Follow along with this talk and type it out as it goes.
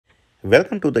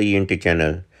Welcome to the ENT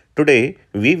channel. Today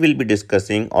we will be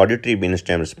discussing auditory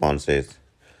brainstem responses.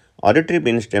 Auditory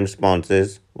brainstem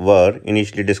responses were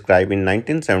initially described in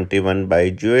 1971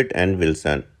 by Jewett and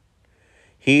Wilson.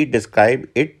 He described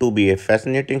it to be a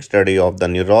fascinating study of the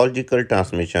neurological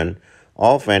transmission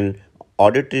of an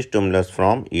auditory stimulus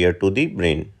from ear to the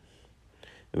brain.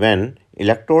 When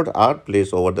electrodes are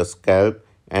placed over the scalp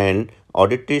and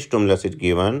auditory stimulus is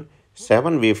given,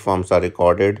 7 waveforms are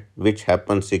recorded which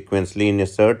happen sequentially in a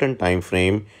certain time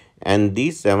frame, and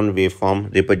these 7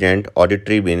 waveforms represent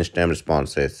auditory brainstem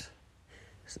responses.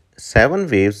 7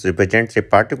 waves represents a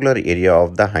particular area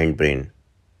of the hindbrain.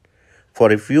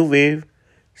 For a few waves,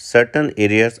 certain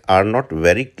areas are not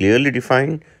very clearly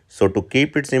defined, so to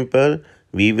keep it simple,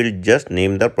 we will just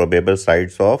name the probable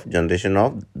sites of generation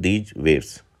of these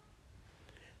waves.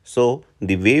 So,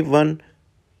 the wave 1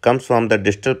 comes from the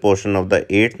distal portion of the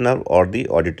 8th nerve or the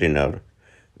auditory nerve.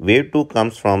 Wave 2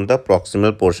 comes from the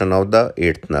proximal portion of the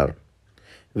 8th nerve.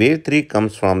 Wave 3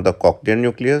 comes from the cochlear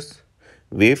nucleus.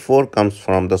 Wave 4 comes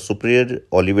from the superior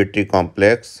olivatory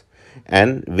complex,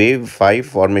 and wave 5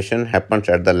 formation happens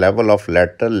at the level of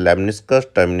lateral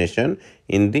lemniscus termination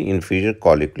in the inferior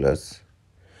colliculus.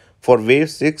 For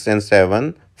wave 6 and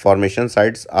 7, formation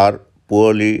sites are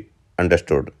poorly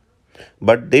understood,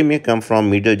 but they may come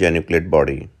from medial geniculate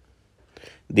body.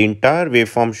 The entire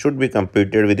waveform should be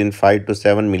computed within 5 to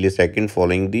 7 milliseconds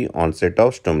following the onset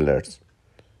of stimulus.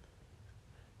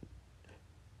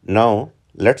 Now,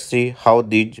 let's see how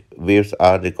these waves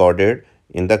are recorded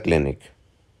in the clinic.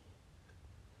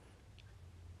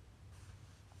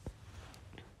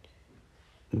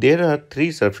 There are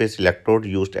 3 surface electrodes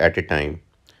used at a time.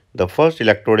 The first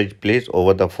electrode is placed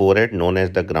over the forehead, known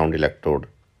as the ground electrode.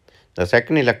 The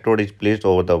second electrode is placed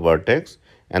over the vertex,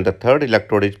 and the third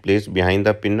electrode is placed behind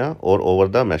the pinna or over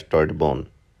the mastoid bone.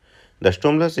 The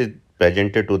stimulus is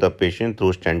presented to the patient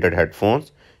through standard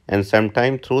headphones and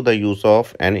sometimes through the use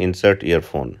of an insert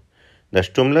earphone. The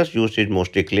stimulus used is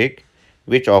mostly click,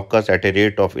 which occurs at a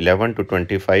rate of 11 to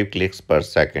 25 clicks per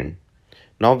second.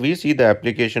 Now we see the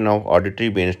application of auditory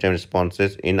brainstem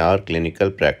responses in our clinical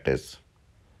practice.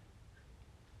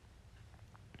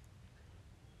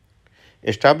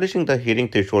 Establishing the hearing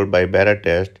threshold by Bera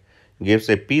test gives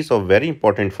a piece of very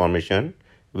important information,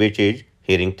 which is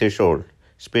hearing threshold,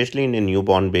 especially in a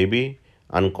newborn baby,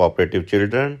 uncooperative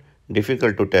children,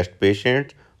 difficult to test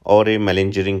patients, or a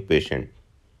malingering patient.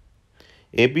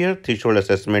 ABR threshold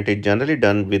assessment is generally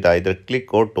done with either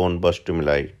click or tone burst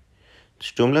stimuli.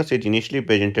 Stimulus is initially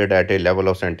presented at a level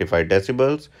of 75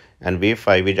 decibels and wave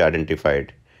 5 is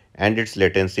identified and its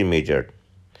latency measured.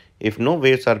 If no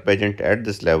waves are present at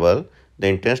this level, the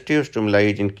intensity of stimuli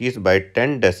is increased by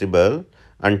 10 decibel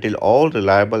until all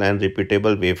reliable and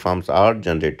repeatable waveforms are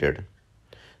generated.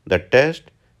 The test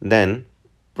then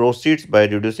proceeds by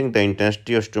reducing the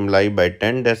intensity of stimuli by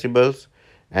 10 decibels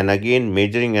and again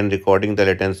measuring and recording the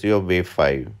latency of wave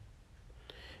 5.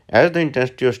 As the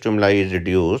intensity of stimuli is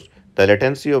reduced, the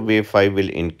latency of wave 5 will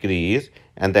increase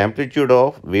and the amplitude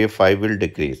of wave 5 will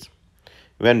decrease.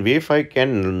 When wave 5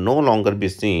 can no longer be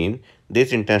seen,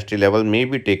 this intensity level may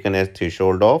be taken as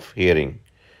threshold of hearing,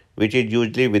 which is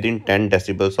usually within 10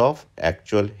 decibels of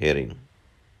actual hearing.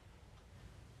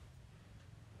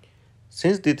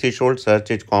 Since the threshold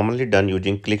search is commonly done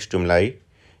using click stimuli,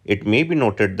 it may be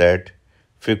noted that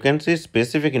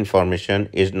frequency-specific information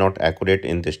is not accurate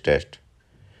in this test,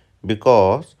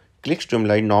 because click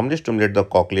stimuli normally stimulate the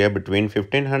cochlea between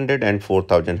 1500 and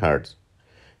 4000 Hz.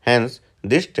 Hence,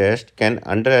 this test can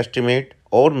underestimate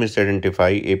or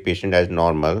misidentify a patient as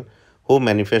normal who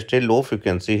manifests a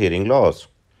low-frequency hearing loss,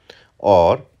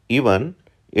 or even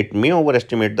it may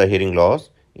overestimate the hearing loss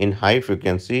in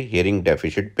high-frequency hearing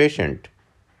deficit patient.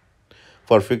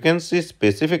 For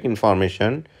frequency-specific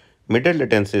information, middle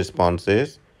latency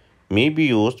responses may be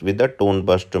used with the tone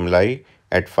burst stimuli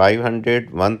at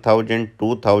 500, 1000,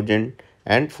 2000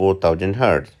 and 4000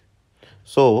 Hz.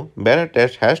 So, Bera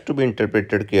test has to be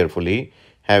interpreted carefully,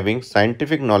 having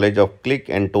scientific knowledge of click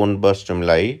and tone burst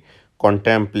stimuli,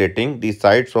 contemplating the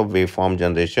sites of waveform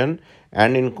generation,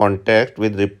 and in context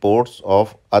with reports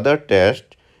of other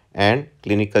tests and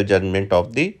clinical judgment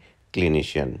of the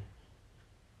clinician.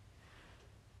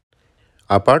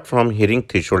 Apart from hearing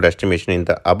threshold estimation in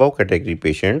the above category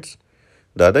patients,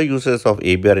 the other uses of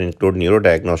ABR include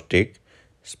neurodiagnostic,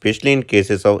 especially in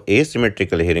cases of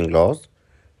asymmetrical hearing loss,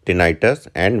 tinnitus,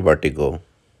 and vertigo.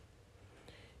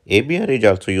 ABR is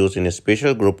also used in a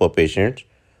special group of patients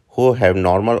who have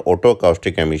normal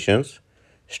otoacoustic emissions,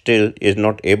 still is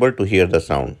not able to hear the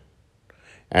sound,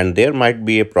 and there might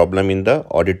be a problem in the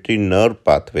auditory nerve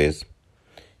pathways.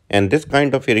 And this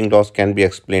kind of hearing loss can be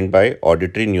explained by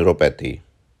auditory neuropathy.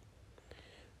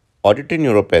 Auditory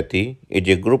neuropathy is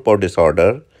a group of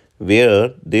disorder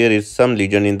where there is some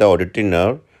lesion in the auditory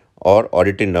nerve or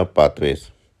auditory nerve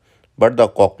pathways. But the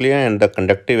cochlea and the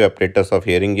conductive apparatus of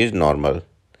hearing is normal.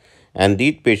 And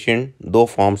these patients though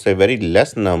forms a very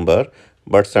less number,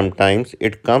 but sometimes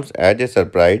it comes as a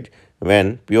surprise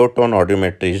when pure tone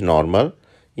audiometry is normal,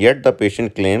 yet the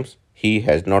patient claims he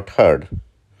has not heard.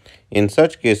 In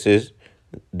such cases,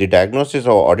 the diagnosis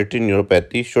of auditory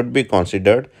neuropathy should be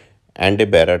considered and a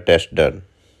Bera test done.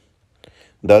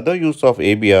 The other use of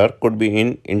ABR could be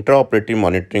in intraoperative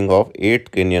monitoring of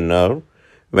 8th cranial nerve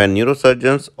when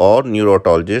neurosurgeons or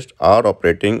neurotologists are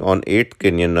operating on 8th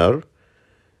cranial nerve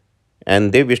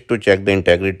and they wish to check the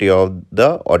integrity of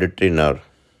the auditory nerve.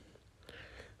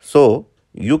 So,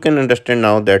 you can understand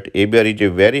now that ABR is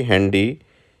a very handy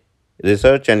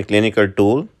research and clinical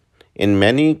tool in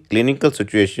many clinical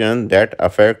situations that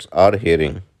affects our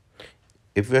hearing.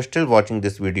 If you are still watching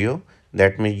this video,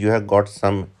 that means you have got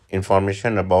some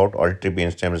information about auditory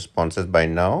brainstem responses by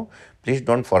now. Please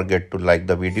don't forget to like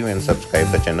the video and subscribe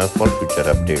the channel for future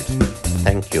updates.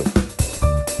 Thank you.